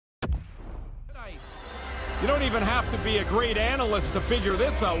You don't even have to be a great analyst to figure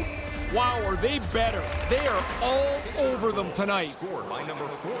this out. Wow, are they better? They are all over them tonight. Scored by number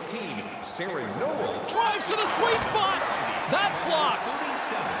 14, Sarah Noel. Drives to the sweet spot. That's blocked.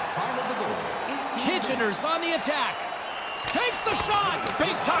 37, time of the goal. Kitchener's on the attack. Takes the shot.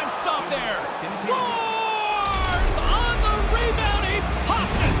 Big time stop there. Scores! On the rebound, he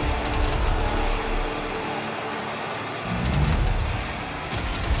pops it.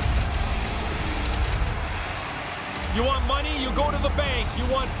 You want money, you go to the bank. You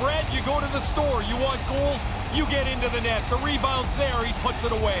want bread, you go to the store. You want goals, you get into the net. The rebound's there, he puts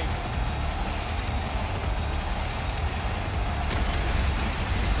it away.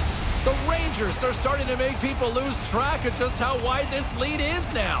 The Rangers are starting to make people lose track of just how wide this lead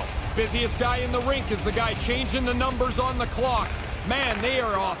is now. Busiest guy in the rink is the guy changing the numbers on the clock. Man, they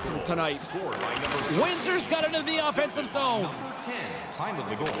are awesome tonight. Scored by number Windsor's got into the offensive zone. number 10, time of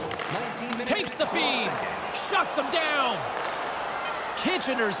the goal. 19 minutes. Takes the feed. Shuts him down.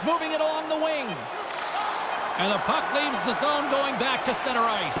 Kitchener's moving it along the wing. And the puck leaves the zone going back to center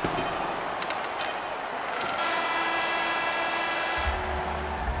ice.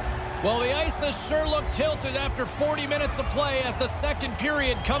 Well, the ice has sure looked tilted after 40 minutes of play as the second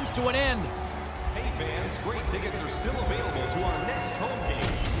period comes to an end. Hey fans, great tickets are still available to our next home game.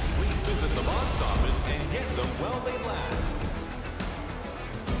 Please visit the box office and get them while they last.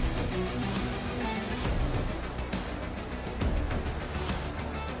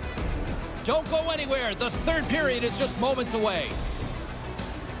 Don't go anywhere. The third period is just moments away.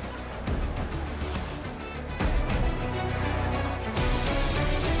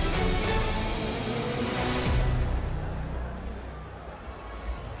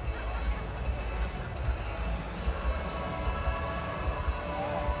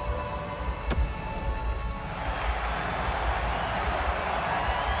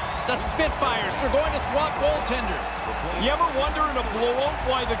 The Spitfires are going to swap goaltenders. You ever wonder in a blowout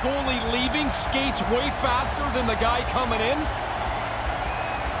why the goalie leaving skates way faster than the guy coming in?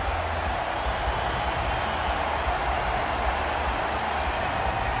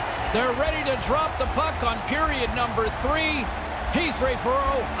 They're ready to drop the puck on period number 3. He's Ray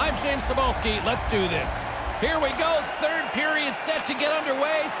Ferraro. I'm James Cebulski. Let's do this. Here we go. Third period set to get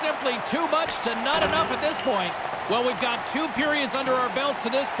underway. Simply too much to not enough at this point. Well, we've got 2 periods under our belts to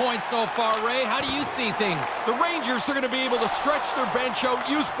this point so far, Ray. How do you see things? The Rangers are going to be able to stretch their bench out,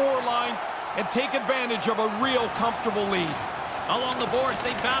 use 4 lines, and take advantage of a real comfortable lead. Along the boards,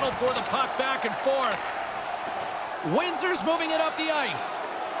 they battle for the puck back and forth. Windsor's moving it up the ice.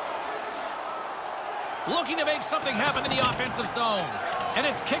 Looking to make something happen in the offensive zone. And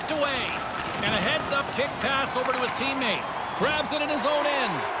it's kicked away. And a heads-up kick pass over to his teammate. Grabs it in his own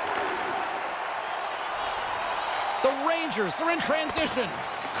end. The Rangers are in transition.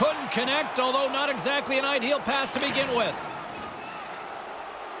 Couldn't connect, although not exactly an ideal pass to begin with.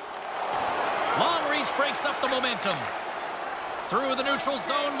 Long reach breaks up the momentum. Through the neutral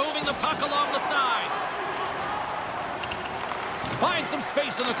zone, moving the puck along the side. Finds some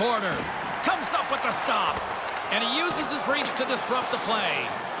space in the corner. Comes up with the stop. And he uses his reach to disrupt the play.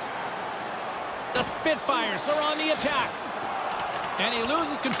 The Spitfires are on the attack. And he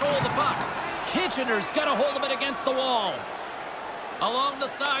loses control of the puck. Kitchener's got a hold of it against the wall. Along the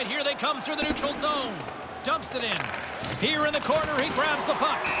side, here they come through the neutral zone. Dumps it in. Here in the corner, he grabs the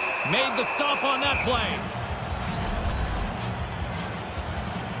puck. Made the stop on that play.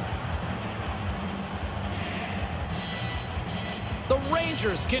 The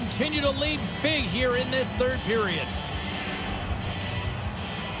Rangers continue to lead big here in this third period.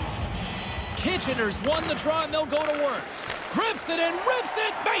 Kitchener's won the draw, and they'll go to work. Grips it and rips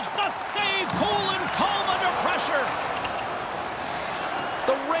it, makes the save, cool and calm under pressure.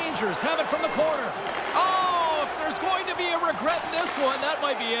 The Rangers have it from the corner. Oh, if there's going to be a regret in this one, that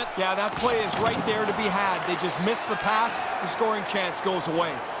might be it. Yeah, that play is right there to be had. They just missed the pass, the scoring chance goes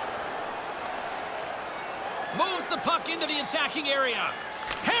away. Moves the puck into the attacking area.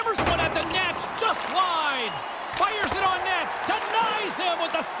 Hammers one at the net, just slide. Fires it on net, denies him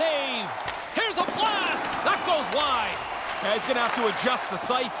with the save. Here's a blast, that goes wide. Yeah, he's going to have to adjust the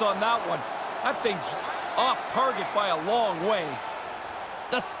sights on that one. That thing's off target by a long way.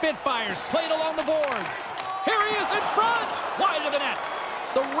 The Spitfires played along the boards. Here he is in front, wide of the net.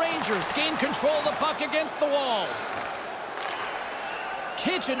 The Rangers gain control of the puck against the wall.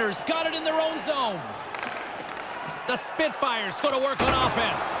 Kitchener's got it in their own zone. The Spitfires go to work on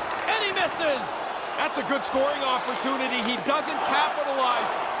offense. And he misses. That's a good scoring opportunity. He doesn't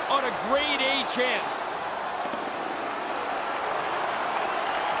capitalize on a grade A chance.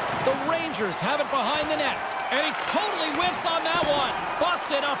 The Rangers have it behind the net. And he totally whiffs on that one.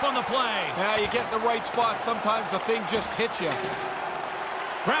 Busted up on the play. Now you get in the right spot. Sometimes the thing just hits you.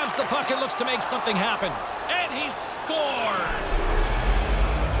 Grabs the puck and looks to make something happen. And he scores.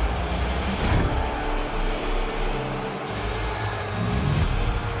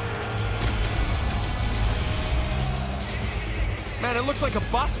 Man, it looks like a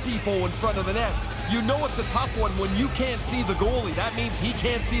bus depot in front of the net. You know it's a tough one when you can't see the goalie. That means he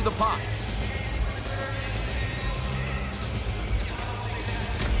can't see the puck.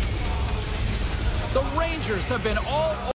 The Rangers have been all